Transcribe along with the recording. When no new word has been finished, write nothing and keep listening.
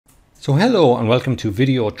So hello and welcome to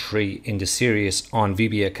video 3 in the series on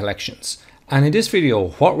VBA Collections. And in this video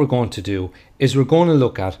what we're going to do is we're going to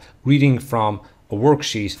look at reading from a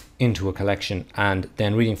worksheet into a collection and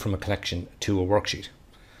then reading from a collection to a worksheet.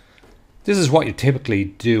 This is what you typically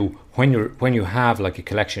do when you have like a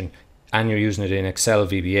collection and you're using it in Excel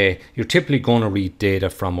VBA. You're typically going to read data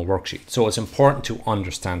from a worksheet. So it's important to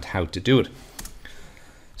understand how to do it.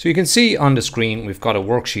 So you can see on the screen we've got a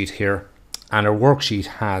worksheet here. And our worksheet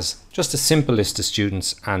has just a simple list of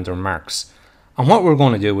students and their marks. And what we're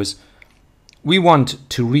going to do is we want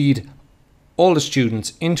to read all the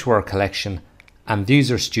students into our collection, and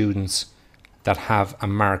these are students that have a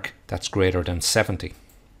mark that's greater than 70.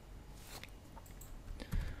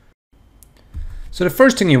 So the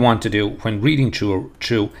first thing you want to do when reading through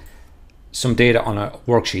some data on a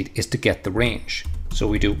worksheet is to get the range. So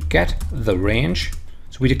we do get the range.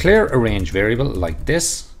 So we declare a range variable like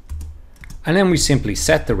this. And then we simply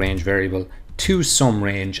set the range variable to some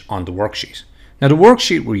range on the worksheet. Now the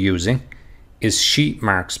worksheet we're using is sheet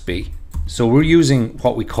marks B. So we're using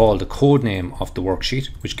what we call the code name of the worksheet,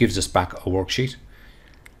 which gives us back a worksheet.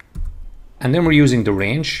 And then we're using the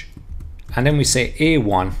range. And then we say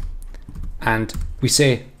A1. And we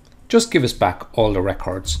say, just give us back all the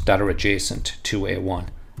records that are adjacent to A1.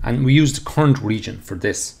 And we use the current region for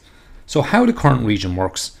this. So how the current region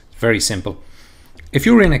works, it's very simple. If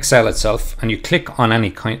you're in Excel itself and you click on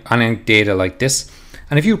any data like this,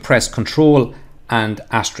 and if you press Ctrl and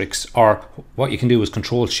asterisk, or what you can do is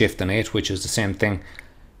Ctrl Shift and 8, which is the same thing,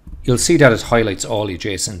 you'll see that it highlights all the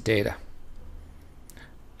adjacent data.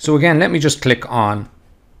 So again, let me just click on,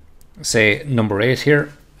 say, number 8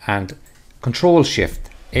 here, and Ctrl Shift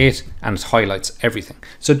 8, and it highlights everything.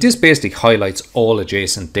 So this basically highlights all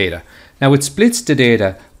adjacent data. Now it splits the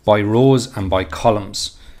data by rows and by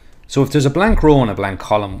columns. So if there's a blank row and a blank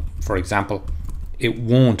column, for example, it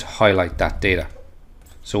won't highlight that data.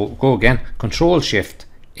 So go again, Ctrl Shift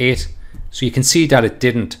 8. So you can see that it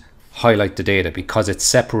didn't highlight the data because it's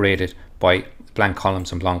separated by blank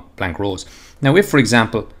columns and blank rows. Now if, for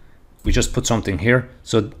example, we just put something here,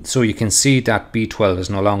 so you can see that B12 is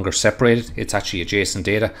no longer separated, it's actually adjacent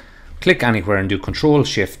data. Click anywhere and do Ctrl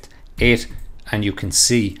Shift 8 and you can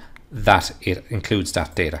see that it includes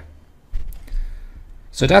that data.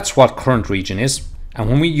 So that's what current region is, and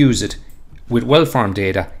when we use it with well-formed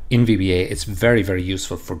data in VBA, it's very, very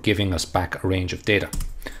useful for giving us back a range of data.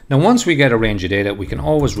 Now once we get a range of data, we can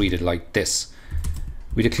always read it like this.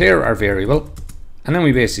 We declare our variable, and then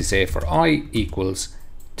we basically say for I equals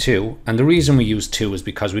 2, and the reason we use 2 is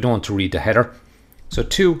because we don't want to read the header. So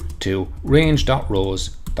 2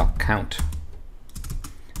 range.rows.count,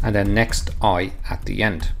 and then next I at the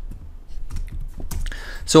end.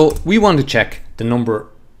 So we want to check the number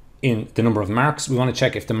of marks. We want to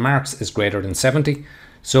check if the marks is greater than 70.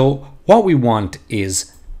 So what we want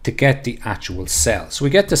is to get the actual cell. So we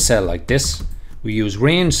get the cell like this. We use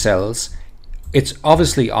range cells. It's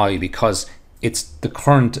obviously I because it's the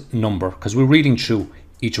current number, because we're reading through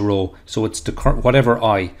each row. So it's the current, whatever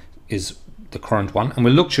I is the current one. And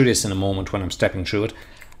we'll look through this in a moment when I'm stepping through it.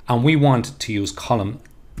 And we want to use column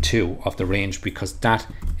 2 of the range because that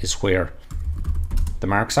is where the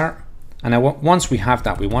marks are. And now once we have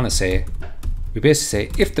that, we basically say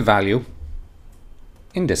if the value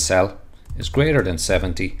in this cell is greater than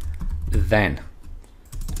 70, then,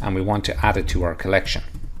 and we want to add it to our collection.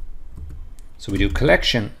 So we do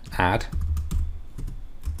collection add,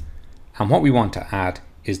 and what we want to add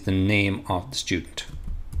is the name of the student.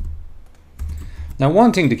 Now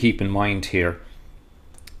one thing to keep in mind here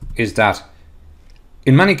is that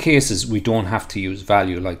in many cases we don't have to use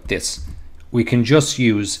value like this. We can just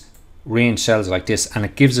use range cells like this and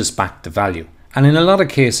it gives us back the value. And in a lot of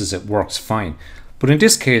cases it works fine. But in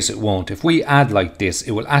this case it won't. If we add like this,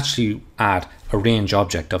 it will actually add a range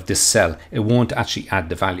object of this cell. It won't actually add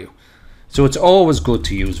the value. So it's always good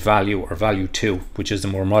to use value or value 2, which is the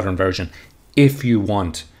more modern version, if you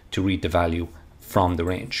want to read the value from the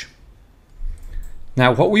range.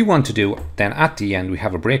 Now what we want to do then at the end, we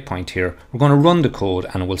have a breakpoint here. We're going to run the code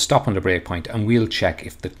and we'll stop on the breakpoint and we'll check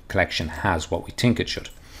if the collection has what we think it should.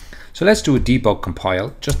 So let's do a debug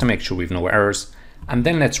compile just to make sure we've no errors, and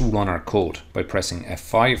then let's run our code by pressing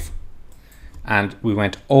F5, and we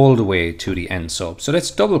went all the way to the end sub. So let's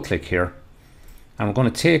double click here and we're going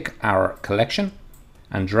to take our collection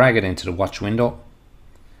and drag it into the watch window,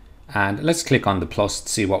 and let's click on the plus to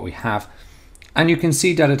see what we have, and you can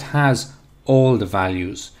see that it has all the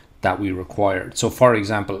values that we required. So for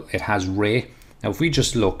example, it has Ray. Now if we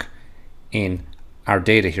just look in our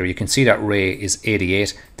data here, you can see that Ray is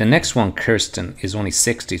 88. The next one, Kirsten, is only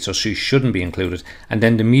 60, so she shouldn't be included. And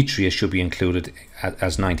then Demetria should be included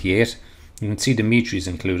as 98. You can see Demetria is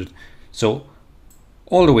included. So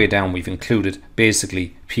all the way down, we've included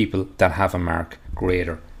basically people that have a mark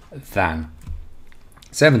greater than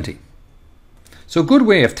 70. So a good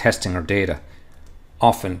way of testing our data,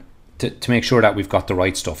 often to make sure that we've got the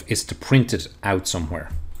right stuff, is to print it out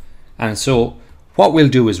somewhere. And so what we'll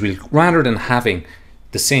do is rather than having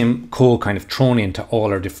the same code kind of thrown into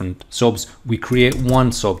all our different subs, we create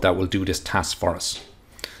one sub that will do this task for us.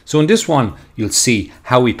 So in this one, you'll see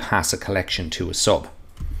how we pass a collection to a sub.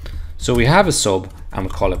 So we have a sub and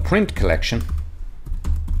we call it print collection.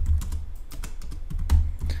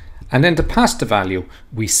 And then to pass the value,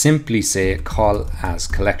 we simply say call as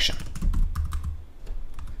collection.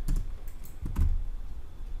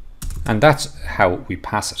 And that's how we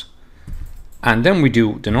pass it. And then we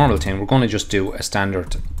do the normal thing. We're going to just do a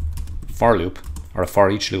standard for loop, or a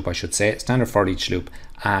for each loop I should say, standard for each loop,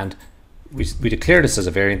 and we declare this as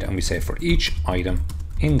a variant, and we say for each item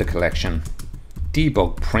in the collection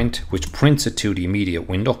debug print, which prints it to the immediate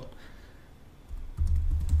window,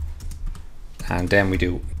 and then we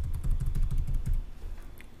do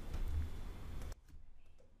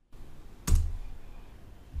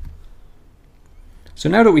so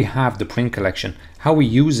now that we have the print collection, how we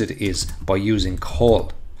use it is by using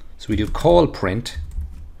call. So we do call print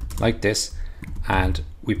like this, and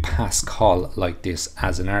we pass call like this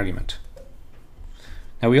as an argument.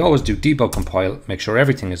 Now we always do debug compile, make sure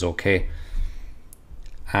everything is okay.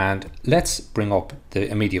 And let's bring up the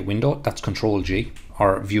immediate window. That's Ctrl G,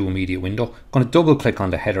 or view immediate window. I'm going to double click on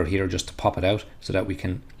the header here just to pop it out so that we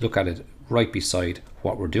can look at it right beside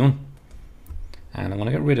what we're doing. And I'm going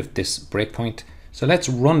to get rid of this breakpoint. So let's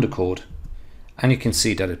run the code, and you can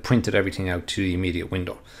see that it printed everything out to the immediate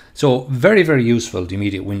window. So very, very useful, the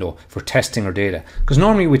immediate window, for testing our data. Because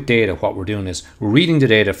normally with data, what we're doing is we're reading the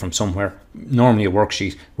data from somewhere, normally a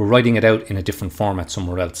worksheet, we're writing it out in a different format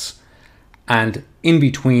somewhere else. And in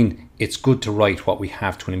between, it's good to write what we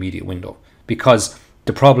have to an immediate window, because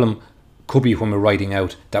the problem could be when we're writing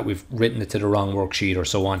out that we've written it to the wrong worksheet or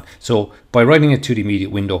so on. So by writing it to the immediate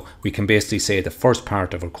window, we can basically say the first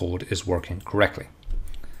part of our code is working correctly.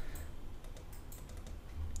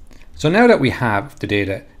 So now that we have the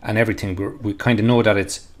data and everything, we kind of know that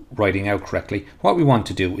it's writing out correctly. What we want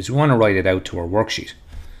to do is we want to write it out to our worksheet.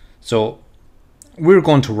 So we're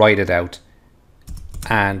going to write it out,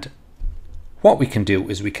 and what we can do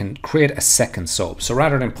is we can create a second sub. So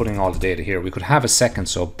rather than putting all the data here, we could have a second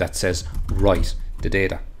sub that says write the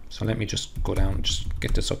data. So let me just go down and just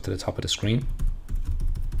get this up to the top of the screen.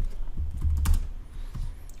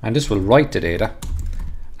 And this will write the data.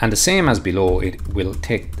 And the same as below, it will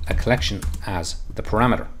take a collection as the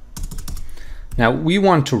parameter. Now we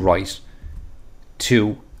want to write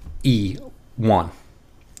to E1.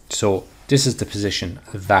 So this is the position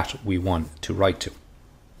that we want to write to.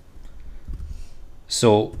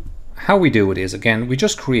 So how we do it is, again, we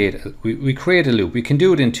just create we create a loop. We can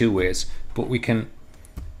do it in two ways, but we can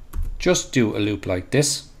just do a loop like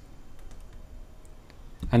this.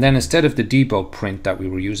 And then instead of the debug print that we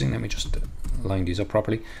were using, let me just line these up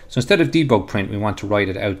properly. So instead of debug print, we want to write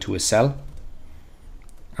it out to a cell.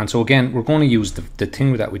 And so again, we're going to use the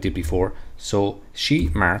thing that we did before. So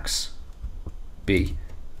sheet marks B,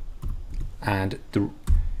 and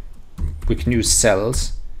we can use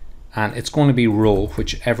cells. And it's going to be row,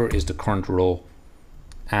 whichever is the current row,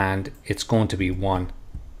 and it's going to be 1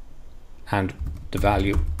 and the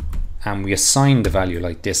value, and we assign the value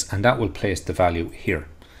like this, and that will place the value here.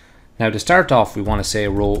 Now to start off, we want to say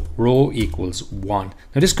row equals 1.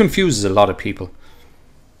 Now this confuses a lot of people.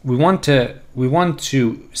 We want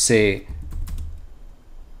to say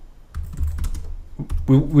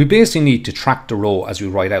we basically need to track the row as we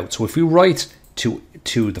write out. So if we write to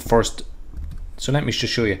the first, so let me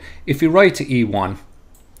just show you. If we write to E1,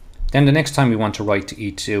 then the next time we want to write to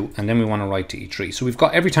E2, and then we want to write to E3. So we've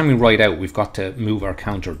got, every time we write out, we've got to move our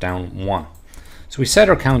counter down 1. So we set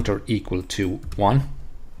our counter equal to 1.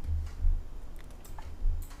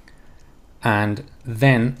 And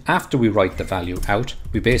then after we write the value out,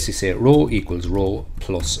 we basically say row equals row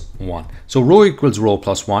plus 1. So row equals row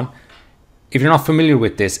plus 1. If you're not familiar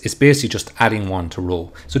with this, it's basically just adding 1 to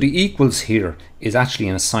row. So the equals here is actually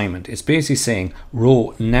an assignment. It's basically saying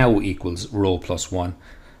row now equals row plus 1,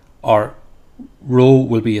 or row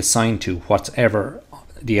will be assigned to whatever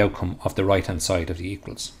the outcome of the right hand side of the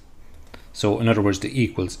equals. So in other words, the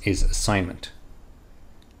equals is assignment.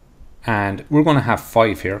 And we're going to have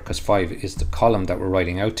 5 here because 5 is the column that we're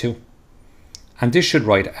writing out to. And this should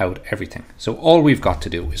write out everything. So all we've got to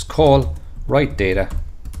do is call write data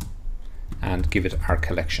and give it our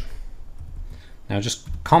collection. Now just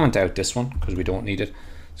comment out this one because we don't need it.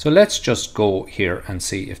 So let's just go here and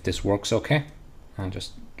see if this works okay. And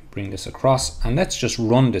just bring this across and let's just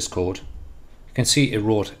run this code. You can see it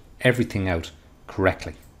wrote everything out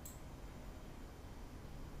correctly.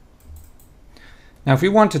 Now if we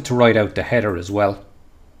wanted to write out the header as well,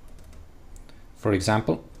 for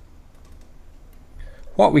example,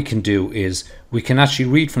 what we can do is we can actually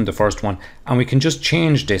read from the first one and we can just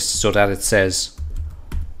change this so that it says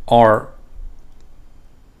or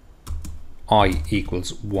I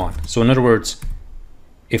equals 1. So in other words,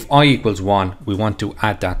 if I equals 1, we want to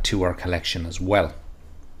add that to our collection as well.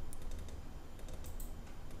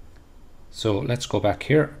 So let's go back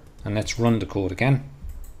here and let's run the code again.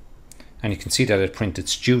 And you can see that it printed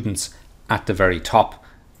students at the very top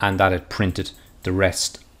and that it printed the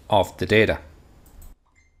rest of the data.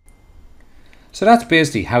 So that's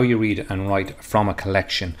basically how you read and write from a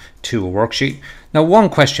collection to a worksheet. Now one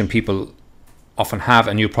question people often have,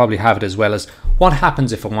 and you probably have it as well, is what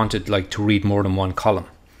happens if I wanted to read more than one column?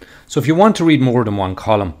 So if you want to read more than one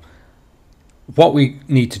column, what we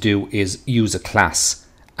need to do is use a class,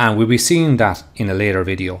 and we'll be seeing that in a later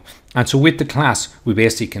video. And so with the class we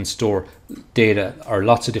basically can store data or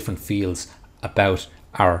lots of different fields about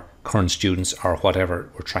our current students or whatever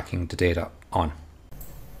we're tracking the data on.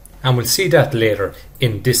 And we'll see that later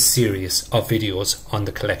in this series of videos on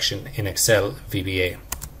the collection in Excel VBA.